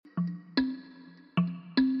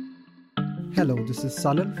Hello, this is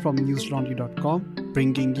Salil from newslaundry.com,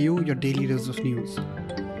 bringing you your daily dose of news.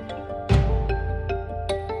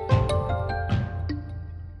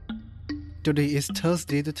 Today is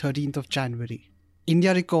Thursday, the 13th of January.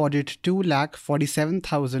 India recorded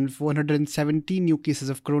 2,47,470 new cases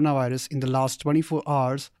of coronavirus in the last 24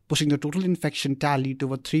 hours, pushing the total infection tally to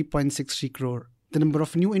over 3.63 crore. The number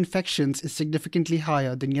of new infections is significantly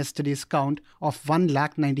higher than yesterday's count of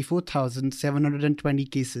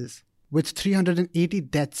 1,94,720 cases. With 380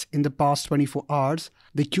 deaths in the past 24 hours,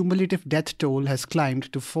 the cumulative death toll has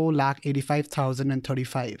climbed to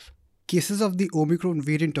 4,85,035. Cases of the Omicron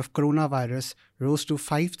variant of coronavirus rose to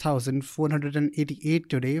 5,488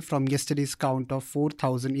 today from yesterday's count of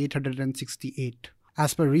 4,868.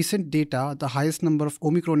 As per recent data, the highest number of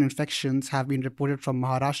Omicron infections have been reported from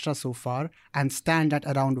Maharashtra so far and stand at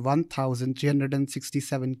around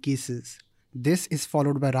 1,367 cases. This is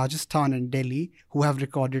followed by Rajasthan and Delhi, who have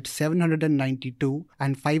recorded 792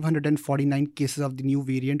 and 549 cases of the new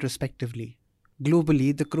variant respectively.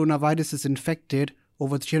 Globally, the coronavirus has infected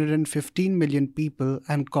over 315 million people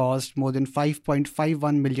and caused more than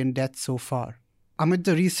 5.51 million deaths so far. Amid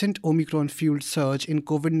the recent Omicron-fueled surge in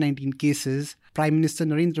COVID-19 cases, Prime Minister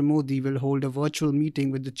Narendra Modi will hold a virtual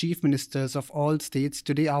meeting with the chief ministers of all states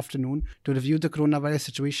today afternoon to review the coronavirus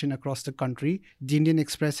situation across the country, the Indian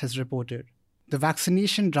Express has reported. The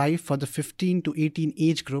vaccination drive for the 15 to 18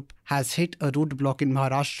 age group has hit a roadblock in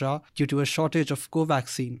Maharashtra due to a shortage of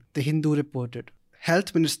Covaxin, The Hindu reported.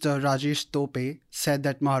 Health Minister Rajesh Tope said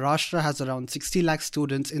that Maharashtra has around 60 lakh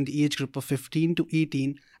students in the age group of 15 to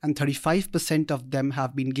 18 and 35% of them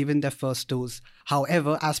have been given their first dose.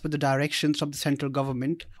 However, as per the directions from the central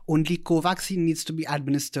government, only Covaxin needs to be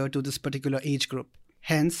administered to this particular age group.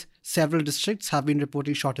 Hence, several districts have been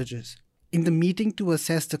reporting shortages. In the meeting to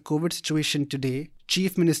assess the COVID situation today,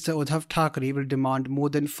 Chief Minister Uddhav Thackeray will demand more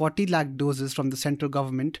than 40 lakh doses from the central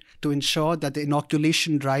government to ensure that the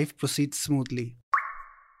inoculation drive proceeds smoothly.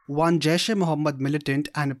 One Jaish-e-Mohammed militant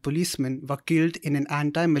and a policeman were killed in an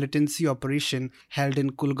anti-militancy operation held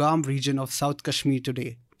in Kulgam region of South Kashmir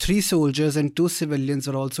today. 3 soldiers and 2 civilians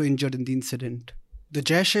were also injured in the incident. The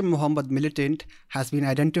Jaish-e-Mohammed militant has been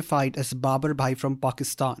identified as Babar Bhai from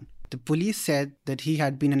Pakistan. The police said that he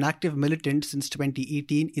had been an active militant since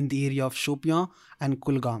 2018 in the area of Shopian and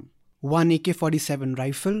Kulgam. 1 AK-47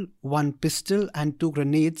 rifle, 1 pistol and 2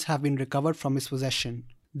 grenades have been recovered from his possession.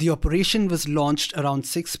 The operation was launched around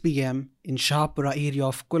 6 p.m. in Shahpura area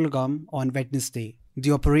of Kulgam on Wednesday.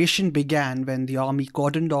 The operation began when the army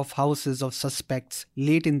cordoned off houses of suspects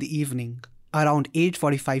late in the evening. Around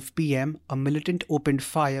 8:45 p.m., a militant opened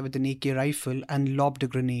fire with an AK rifle and lobbed a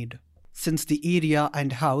grenade. Since the area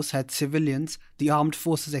and house had civilians, the armed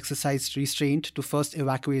forces exercised restraint to first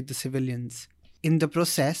evacuate the civilians. In the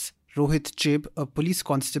process, Rohit Chib, a police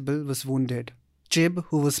constable, was wounded. Chib,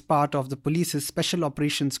 who was part of the police's special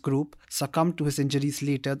operations group, succumbed to his injuries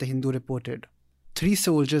later, The Hindu reported. 3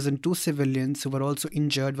 soldiers and 2 civilians who were also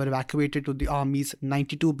injured were evacuated to the army's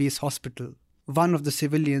 92 base hospital. One of the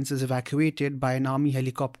civilians is evacuated by an army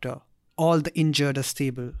helicopter. All the injured are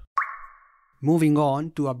stable. Moving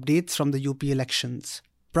on to updates from the UP elections.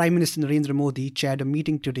 Prime Minister Narendra Modi chaired a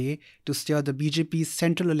meeting today to steer the BJP's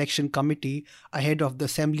Central Election Committee ahead of the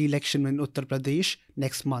Assembly election in Uttar Pradesh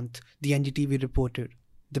next month, the NDTV reported.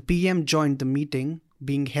 The PM joined the meeting,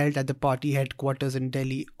 being held at the party headquarters in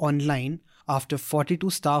Delhi, online after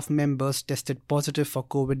 42 staff members tested positive for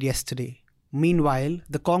COVID yesterday. Meanwhile,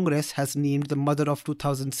 the Congress has named the mother of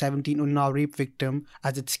 2017 Unnao rape victim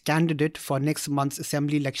as its candidate for next month's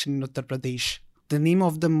Assembly election in Uttar Pradesh. The name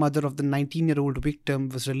of the mother of the 19-year-old victim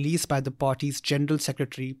was released by the party's General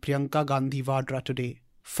Secretary Priyanka Gandhi Vadra today.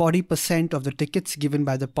 40% of the tickets given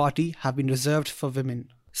by the party have been reserved for women.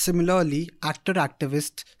 Similarly,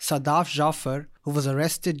 actor-activist Sadaf Jafar, who was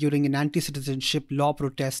arrested during an anti-citizenship law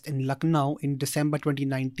protest in Lucknow in December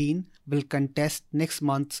 2019, will contest next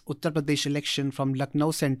month's Uttar Pradesh election from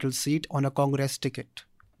Lucknow Central seat on a Congress ticket.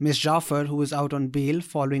 Ms. Jafar, who is out on bail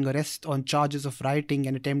following arrest on charges of rioting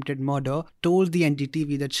and attempted murder, told the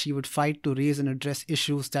NDTV that she would fight to raise and address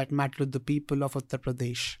issues that matter to the people of Uttar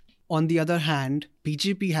Pradesh. On the other hand,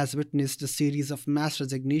 BJP has witnessed a series of mass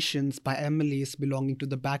resignations by MLAs belonging to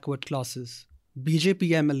the backward classes.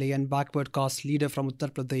 BJP MLA and backward caste leader from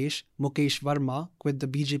Uttar Pradesh, Mukesh Verma, quit the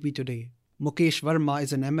BJP today. Mukesh Verma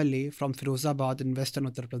is an MLA from Firozabad in western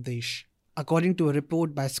Uttar Pradesh. According to a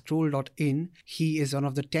report by Scroll.in, he is one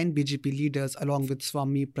of the 10 BJP leaders along with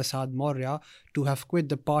Swami Prasad Maurya to have quit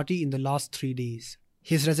the party in the last 3 days.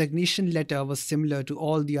 His resignation letter was similar to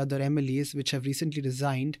all the other MLAs which have recently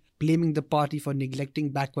resigned, blaming the party for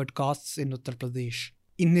neglecting backward castes in Uttar Pradesh.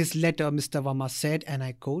 In his letter, Mr. Verma said, and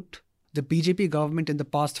I quote, The BJP government in the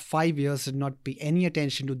past 5 years did not pay any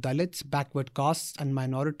attention to Dalits, backward castes and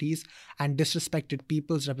minorities and disrespected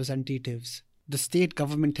people's representatives. The state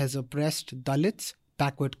government has oppressed Dalits,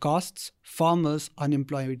 backward castes, farmers,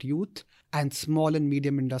 unemployed youth, and small and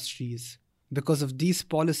medium industries. Because of these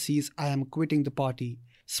policies, I am quitting the party.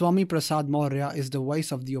 Swami Prasad Maurya is the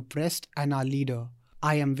voice of the oppressed and our leader.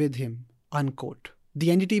 I am with him." Unquote. The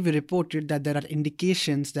NDTV reported that there are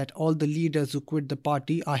indications that all the leaders who quit the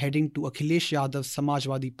party are heading to Akhilesh Yadav's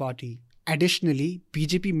Samajwadi Party. Additionally,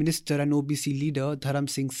 BJP minister and OBC leader Dharam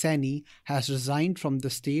Singh Saini has resigned from the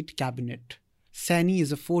state cabinet. Saini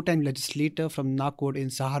is a 4-time legislator from Nakod in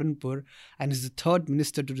Saharanpur and is the third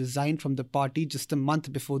minister to resign from the party just a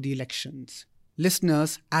month before the elections.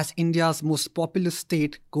 Listeners, as India's most populous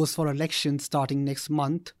state goes for elections starting next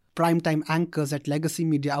month, primetime anchors at legacy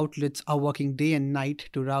media outlets are working day and night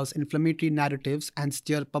to rouse inflammatory narratives and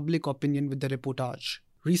steer public opinion with their reportage.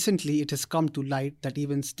 Recently, it has come to light that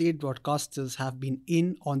even state broadcasters have been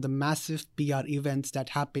in on the massive PR events that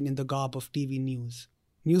happen in the garb of TV news.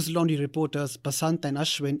 News Laundry reporters Basant and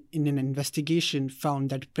Ashwin, in an investigation, found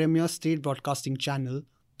that premier state broadcasting channel,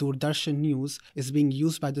 Doordarshan News, is being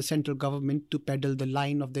used by the central government to peddle the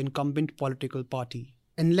line of the incumbent political party.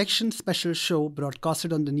 An election special show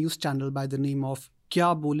broadcasted on the news channel by the name of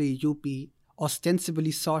Kya Bole UP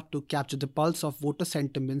ostensibly sought to capture the pulse of voter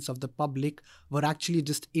sentiments of the public were actually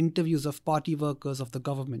just interviews of party workers of the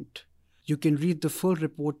government. You can read the full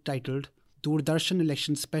report titled Doordarshan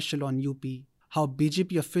Election Special on UP, how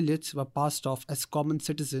BJP affiliates were passed off as common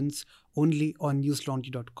citizens, only on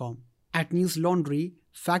newslaundry.com. At News Laundry,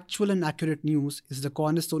 factual and accurate news is the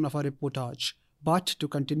cornerstone of our reportage. But to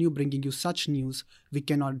continue bringing you such news, we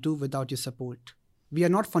cannot do without your support. We are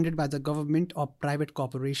not funded by the government or private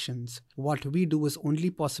corporations. What we do is only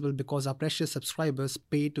possible because our precious subscribers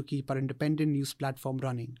pay to keep our independent news platform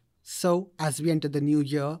running. So, as we enter the new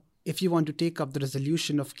year, if you want to take up the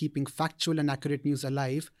resolution of keeping factual and accurate news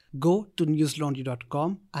alive, go to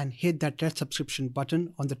newslaundry.com and hit that red subscription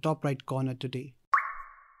button on the top right corner today.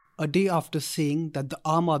 A day after saying that the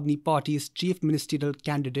Aam Aadmi Party's chief ministerial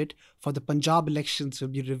candidate for the Punjab elections will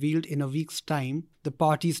be revealed in a week's time, the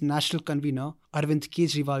party's national convener, Arvind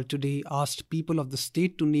Kejriwal, today asked people of the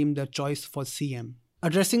state to name their choice for CM.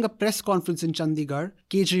 Addressing a press conference in Chandigarh,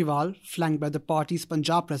 Kejriwal, flanked by the party's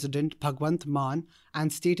Punjab president Bhagwant Mann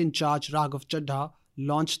and state-in-charge Raghav Chadha,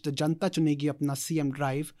 launched the Janta Chunegi Apna CM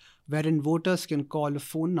drive, wherein voters can call a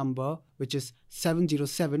phone number which is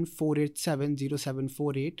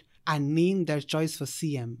 707-487-0748 and name their choice for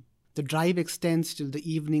CM. The drive extends till the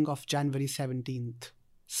evening of January 17th.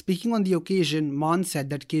 Speaking on the occasion, Mann said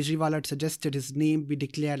that Kejriwal had suggested his name be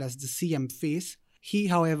declared as the CM face. He,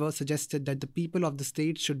 however, suggested that the people of the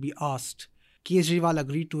state should be asked. Kejriwal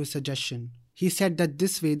agreed to his suggestion. He said that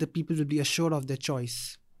this way the people will be assured of their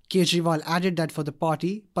choice. Kejriwal added that for the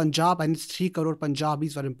party, Punjab and its 3 crore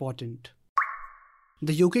Punjabis were important.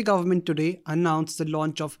 The UK government today announced the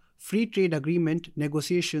launch of free trade agreement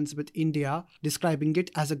negotiations with India, describing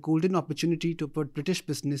it as a golden opportunity to put British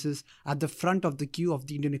businesses at the front of the queue of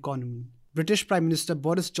the Indian economy. British Prime Minister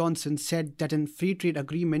Boris Johnson said that a free trade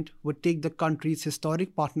agreement would take the country's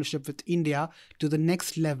historic partnership with India to the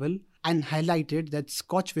next level and highlighted that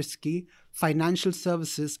Scotch whisky, financial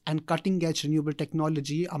services and cutting-edge renewable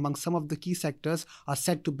technology among some of the key sectors are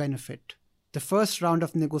set to benefit. The first round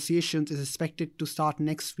of negotiations is expected to start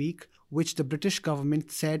next week, which the British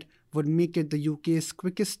government said would make it the UK's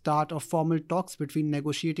quickest start of formal talks between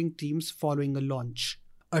negotiating teams following a launch.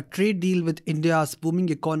 A trade deal with India's booming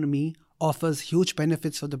economy offers huge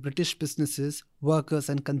benefits for the British businesses, workers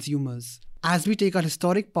and consumers. As we take our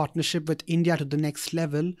historic partnership with India to the next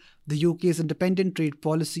level, the UK's independent trade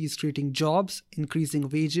policy is creating jobs, increasing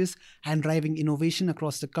wages and driving innovation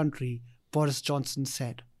across the country, Boris Johnson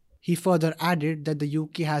said. He further added that the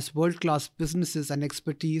UK has world-class businesses and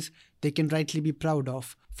expertise they can rightly be proud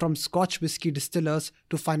of, from Scotch whisky distillers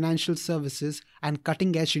to financial services and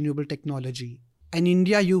cutting-edge renewable technology. An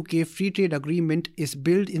India-UK free trade agreement is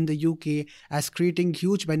billed in the UK as creating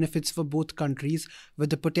huge benefits for both countries, with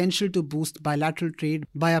the potential to boost bilateral trade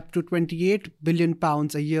by up to £28 billion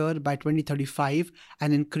a year by 2035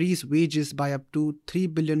 and increase wages by up to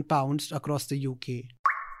 £3 billion across the UK.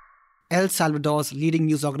 El Salvador's leading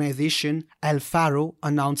news organization, El Faro,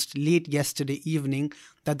 announced late yesterday evening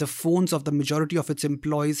that the phones of the majority of its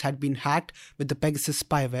employees had been hacked with the Pegasus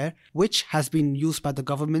spyware, which has been used by the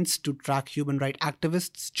governments to track human rights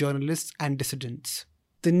activists, journalists, and dissidents.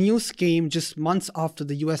 The news came just months after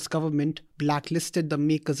the US government blacklisted the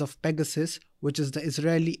makers of Pegasus, which is the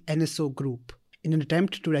Israeli NSO group, in an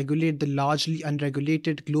attempt to regulate the largely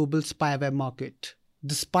unregulated global spyware market.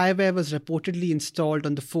 The spyware was reportedly installed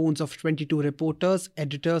on the phones of 22 reporters,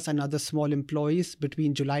 editors, and other small employees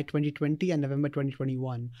between July 2020 and November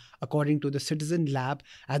 2021, according to the Citizen Lab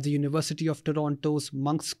at the University of Toronto's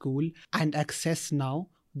Munk School and Access Now,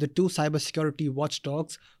 the two cybersecurity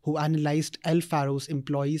watchdogs who analyzed El Faro's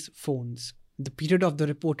employees' phones. The period of the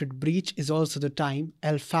reported breach is also the time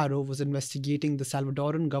El Faro was investigating the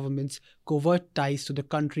Salvadoran government's covert ties to the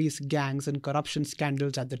country's gangs and corruption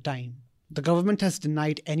scandals at the time. The government has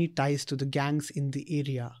denied any ties to the gangs in the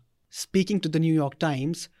area. Speaking to the New York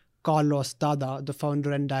Times, Carlos Dada, the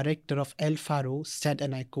founder and director of El Faro, said,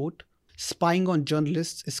 and I quote, "Spying on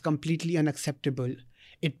journalists is completely unacceptable.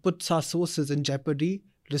 It puts our sources in jeopardy,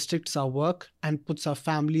 restricts our work, and puts our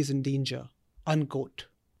families in danger." Unquote.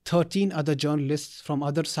 13 other journalists from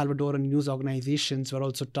other Salvadoran news organizations were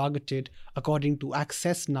also targeted, according to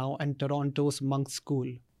Access Now and Toronto's Munk School.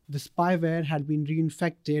 The spyware had been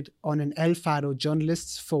reinfected on an El Faro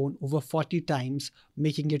journalist's phone over 40 times,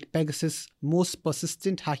 making it Pegasus' most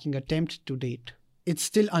persistent hacking attempt to date. It's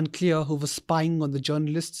still unclear who was spying on the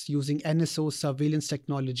journalists using NSO surveillance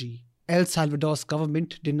technology. El Salvador's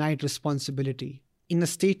government denied responsibility. In a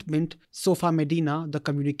statement, Sofa Medina, the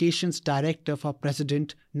communications director for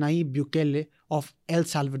President Nayib Bukele of El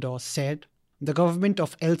Salvador, said, "The government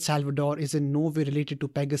of El Salvador is in no way related to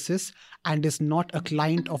Pegasus and is not a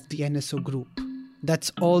client of the NSO group."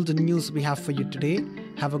 That's all the news we have for you today.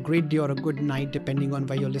 Have a great day or a good night depending on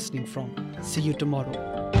where you're listening from. See you tomorrow.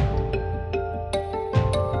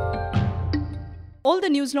 All the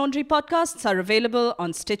News Laundry podcasts are available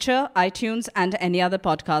on Stitcher, iTunes, and any other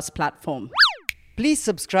podcast platform. Please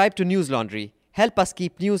subscribe to News Laundry. Help us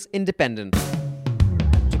keep news independent.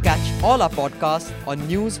 To catch all our podcasts on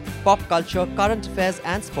news, pop culture, current affairs,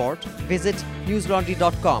 and sport, visit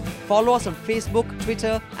newslaundry.com. Follow us on Facebook,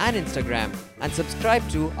 Twitter, and Instagram, and subscribe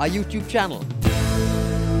to our YouTube channel.